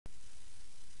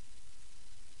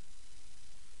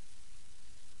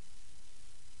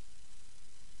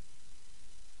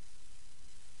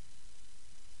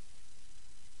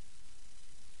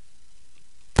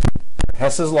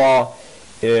Hess's law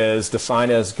is defined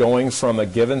as going from a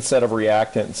given set of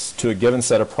reactants to a given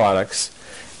set of products,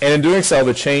 and in doing so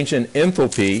the change in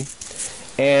enthalpy,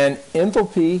 and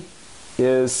enthalpy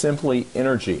is simply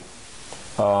energy.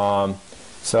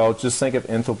 So just think of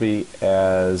enthalpy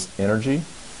as energy.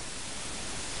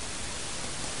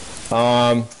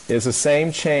 Is the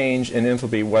same change in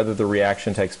enthalpy whether the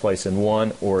reaction takes place in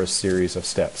one or a series of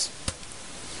steps.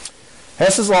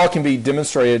 Hess's law can be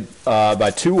demonstrated by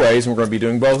two ways, and we're going to be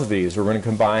doing both of these. We're going to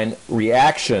combine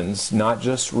reactions, not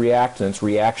just reactants,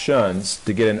 reactions,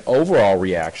 to get an overall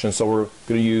reaction. So we're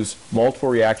going to use multiple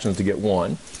reactions to get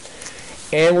one.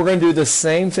 And we're going to do the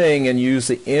same thing and use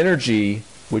the energy,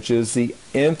 which is the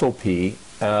enthalpy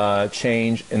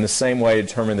change, in the same way to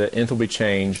determine the enthalpy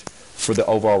change for the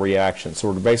overall reaction.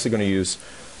 So we're basically going to use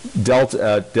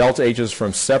delta H's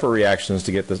from separate reactions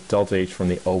to get the delta H from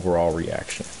the overall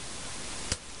reaction.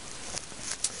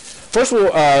 First of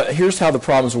all, here's how the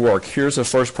problems work. Here's the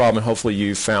first problem, and hopefully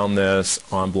you found this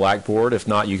on Blackboard. If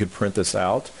not, you could print this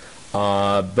out.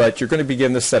 But you're going to be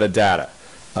given this set of data.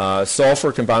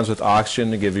 Sulfur combines with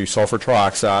oxygen to give you sulfur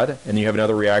trioxide, and you have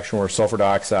another reaction where sulfur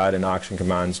dioxide and oxygen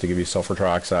combines to give you sulfur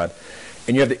trioxide.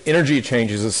 And you have the energy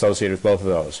changes associated with both of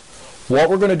those. What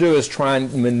we're going to do is try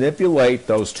and manipulate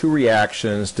those two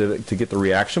reactions to get the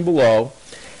reaction below,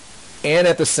 and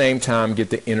at the same time get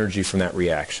the energy from that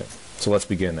reaction. So let's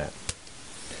begin that.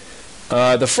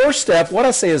 The first step, what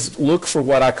I say is look for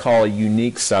what I call a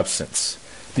unique substance.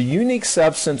 The unique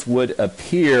substance would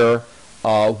appear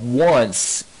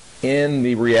once in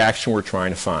the reaction we're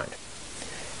trying to find.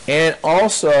 And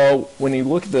also, when you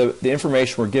look at the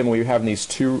information we're given, we're given these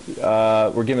two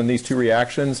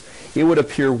reactions, it would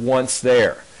appear once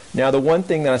there. Now, the one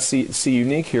thing that I see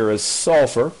unique here is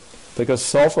sulfur, because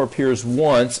sulfur appears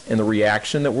once in the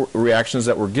reactions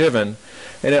that were given,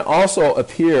 and it also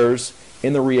appears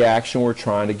in the reaction we're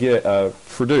trying to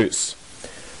produce.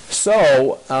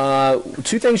 So,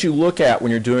 two things you look at when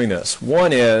you're doing this.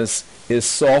 One is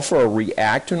sulfur a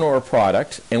reactant or a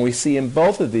product? And we see in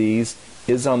both of these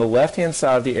is on the left-hand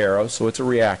side of the arrow, so it's a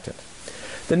reactant.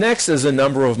 The next is a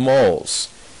number of moles.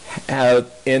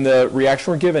 In the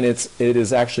reaction we're given, it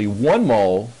is actually 1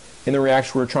 mole. In the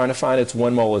reaction we're trying to find, it's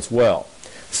 1 mole as well.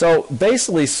 So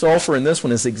basically, sulfur in this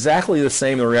one is exactly the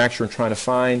same in the reaction we're trying to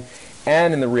find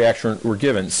and in the reaction we're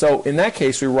given. So in that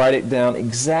case, we write it down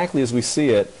exactly as we see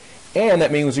it, and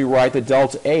that means we write the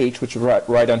delta H, which is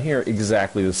right down here,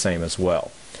 exactly the same as well.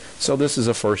 So this is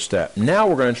a first step. Now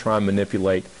we're going to try and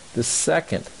manipulate the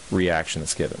second reaction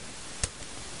that's given.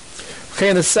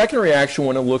 Okay, in the second reaction, we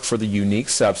want to look for the unique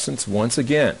substance once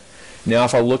again. Now,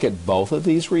 if I look at both of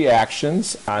these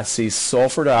reactions, I see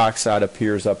sulfur dioxide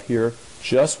appears up here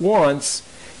just once,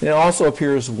 and it also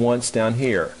appears once down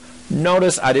here.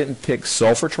 Notice I didn't pick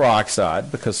sulfur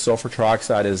trioxide because sulfur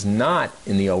trioxide is not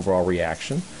in the overall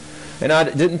reaction, and I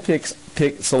didn't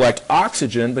select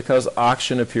oxygen because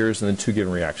oxygen appears in the two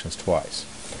given reactions twice.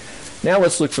 Now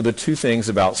let's look for the two things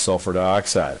about sulfur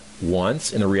dioxide.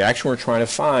 Once, in the reaction we're trying to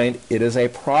find, it is a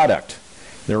product.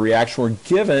 In the reaction we're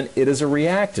given, it is a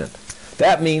reactant.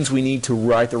 That means we need to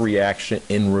write the reaction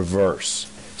in reverse.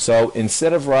 So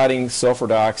instead of writing sulfur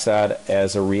dioxide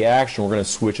as a reaction, we're going to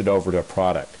switch it over to a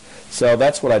product. So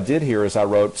that's what I did here, is I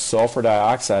wrote sulfur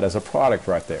dioxide as a product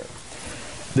right there.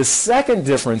 The second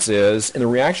difference is, in the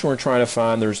reaction we're trying to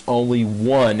find, there's only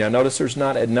one. Now notice there's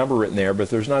not a number written there, but if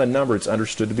there's not a number, it's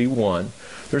understood to be 1.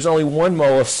 There's only 1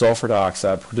 mole of sulfur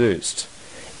dioxide produced.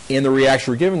 In the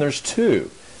reaction we're given, there's 2.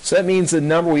 So that means the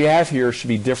number we have here should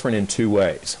be different in 2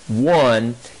 ways.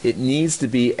 One, it needs to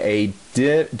be a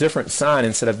different sign.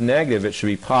 Instead of negative, it should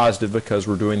be positive because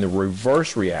we're doing the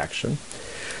reverse reaction.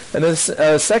 And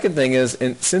the second thing is,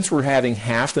 since we're having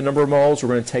half the number of moles, we're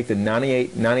going to take the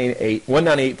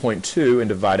 198.2 and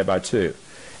divide it by 2.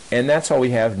 And that's how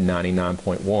we have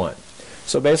 99.1.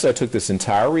 So basically I took this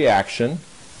entire reaction,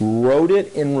 wrote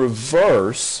it in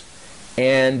reverse,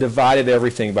 and divided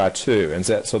everything by 2. And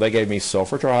so they gave me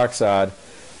sulfur trioxide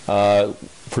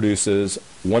produces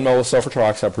 1 mole of sulfur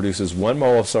trioxide produces 1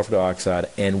 mole of sulfur dioxide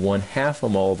and 1/2 a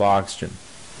mole of oxygen.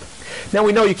 Now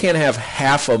we know you can't have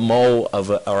half a mole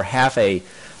or half a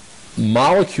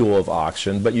molecule of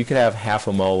oxygen, but you could have half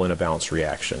a mole in a balanced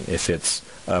reaction if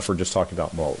we're just talking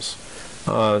about moles.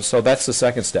 So that's the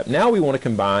second step. Now we want to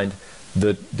combine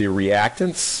the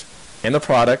reactants and the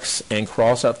products and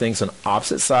cross out things on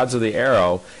opposite sides of the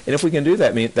arrow. And if we can do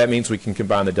that, that means we can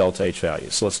combine the delta H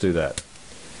values. So let's do that.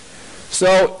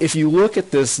 So if you look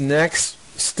at this next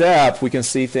step, we can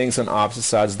see things on opposite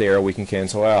sides of the arrow we can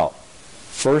cancel out.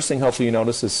 First thing hopefully you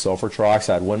notice is sulfur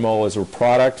trioxide. 1 mole is a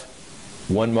product,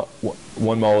 1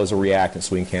 mole is a reactant,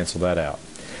 so we can cancel that out.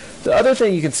 The other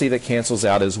thing you can see that cancels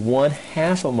out is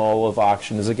 1/2 a mole of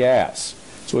oxygen is a gas.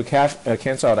 So we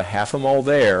cancel out a 1/2 a mole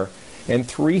there, and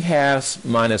 3/2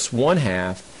 minus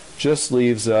 1/2 just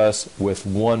leaves us with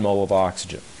 1 mole of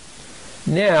oxygen.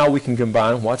 Now we can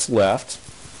combine what's left,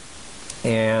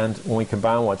 and when we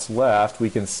combine what's left, we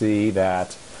can see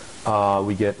that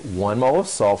we get 1 mole of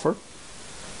sulfur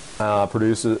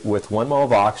produces with 1 mole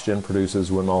of oxygen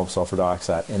produces 1 mole of sulfur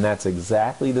dioxide, and that's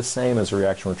exactly the same as the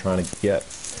reaction we're trying to get.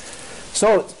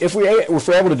 So if we're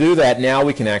able to do that, now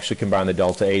we can actually combine the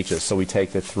delta H's. So we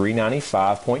take the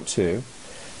 395.2,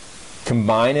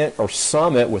 combine it or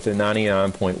sum it with the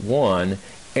 99.1,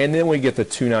 and then we get the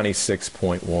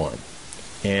 296.1.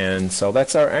 And so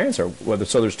that's our answer.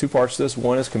 So there's two parts to this.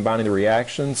 One is combining the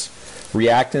reactions to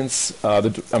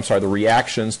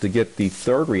get the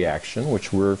third reaction,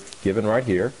 which we're given right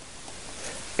here.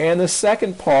 And the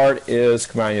second part is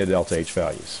combining the delta H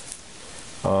values.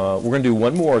 We're going to do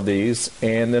one more of these,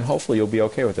 and then hopefully you'll be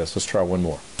okay with this. Let's try one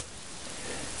more.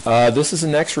 This is the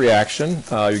next reaction.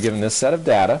 You're given this set of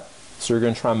data, so you're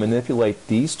going to try and manipulate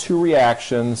these two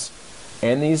reactions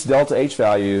and these delta H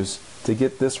values to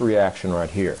get this reaction right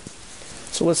here.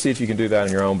 So let's see if you can do that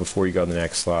on your own before you go to the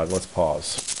next slide. Let's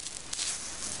pause.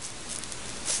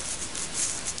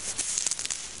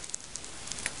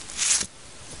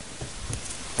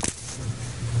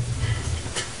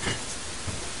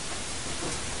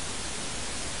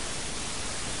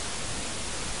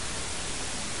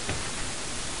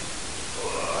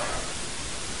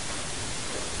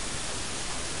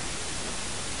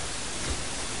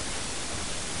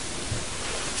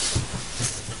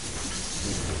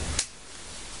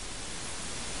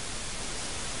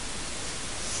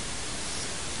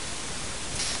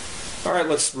 All right,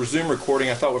 let's resume recording.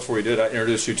 I thought before we did, I'd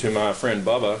introduce you to my friend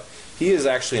Bubba. He is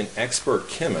actually an expert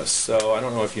chemist, so I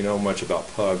don't know if you know much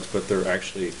about pugs, but they're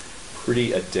actually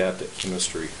pretty adept at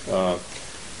chemistry. I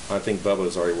think Bubba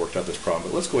has already worked out this problem,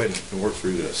 but let's go ahead and work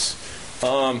through this.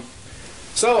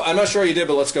 So I'm not sure you did,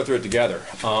 but let's go through it together.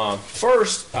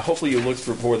 First, hopefully you looked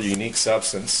for the unique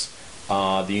substance.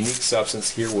 The unique substance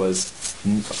here was,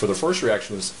 for the first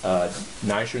reaction, was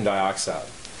nitrogen dioxide.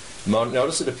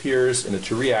 Notice it appears in the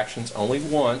two reactions only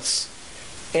once,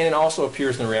 and it also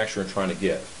appears in the reaction we're trying to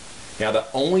get. Now the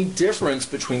only difference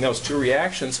between those two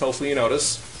reactions, hopefully you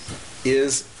notice,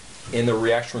 is in the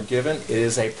reaction we're given, it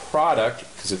is a product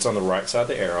because it's on the right side of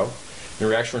the arrow. In the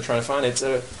reaction we're trying to find, it's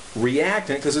a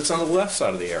reactant because it's on the left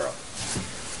side of the arrow.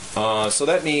 So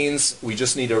that means we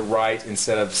just need to write,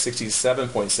 instead of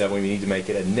 67.7, we need to make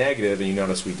it a negative, and you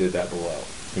notice we did that below.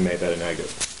 We made that a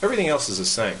negative. Everything else is the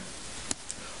same.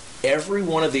 Every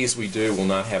one of these we do will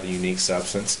not have a unique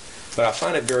substance, but I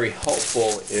find it very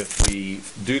helpful if we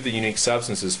do the unique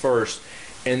substances first,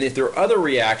 and if there are other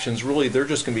reactions, really they're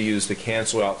just going to be used to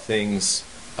cancel out things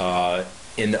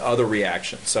in the other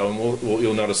reaction. So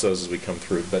you'll notice those as we come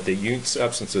through, but the unique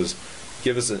substances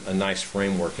give us a nice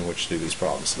framework in which to do these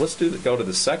problems. Let's go to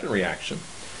the second reaction.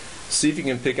 See if you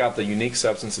can pick out the unique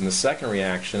substance in the second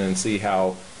reaction and see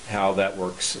how that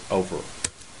works over.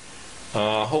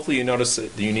 Hopefully you notice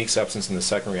that the unique substance in the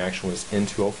second reaction was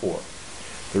N2O4.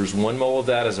 There's 1 mole of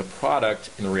that as a product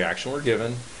in the reaction we're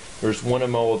given. There's 1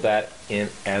 mole of that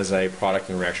as a product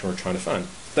in the reaction we're trying to find.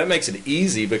 That makes it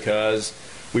easy because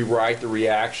we write the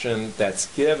reaction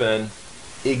that's given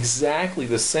exactly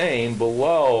the same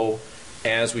below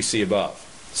as we see above.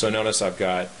 So notice I've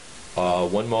got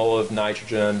 1 mole of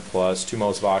nitrogen plus 2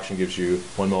 moles of oxygen gives you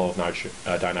 1 mole of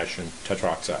dinitrogen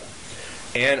tetroxide.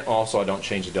 And also I don't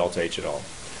change the delta H at all.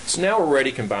 So now we're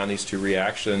ready to combine these two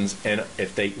reactions, and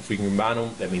if we can combine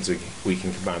them, that means we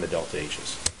can combine the delta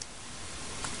H's.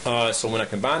 So when I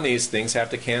combine these, things have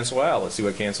to cancel out. Let's see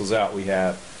what cancels out. We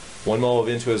have 1 mole of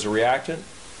N2 as a reactant,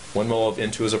 1 mole of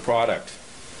N2 as a product,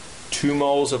 2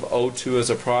 moles of O2 as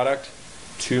a product,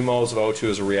 2 moles of O2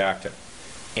 as a reactant.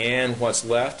 And what's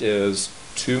left is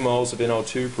 2 moles of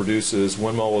NO2 produces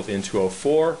 1 mole of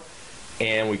N2O4,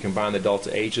 and we combine the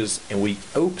delta H's, and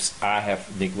oops, I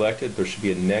have neglected, there should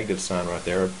be a negative sign right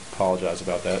there. I apologize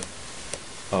about that.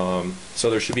 So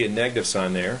there should be a negative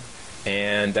sign there,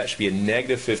 and that should be a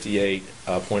negative 58.0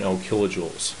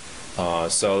 kilojoules.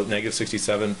 So negative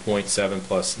 67.7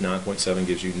 plus 9.7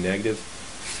 gives you negative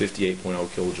 58.0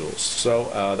 kilojoules.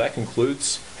 So that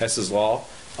concludes Hess's law.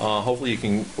 Hopefully you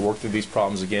can work through these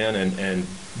problems again and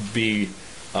be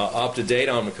up to date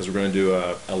on, because we're going to do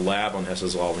a lab on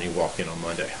Hess's law when you walk in on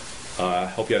Monday.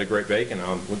 Hope you had a great break, and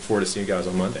I look forward to seeing you guys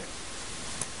on Monday.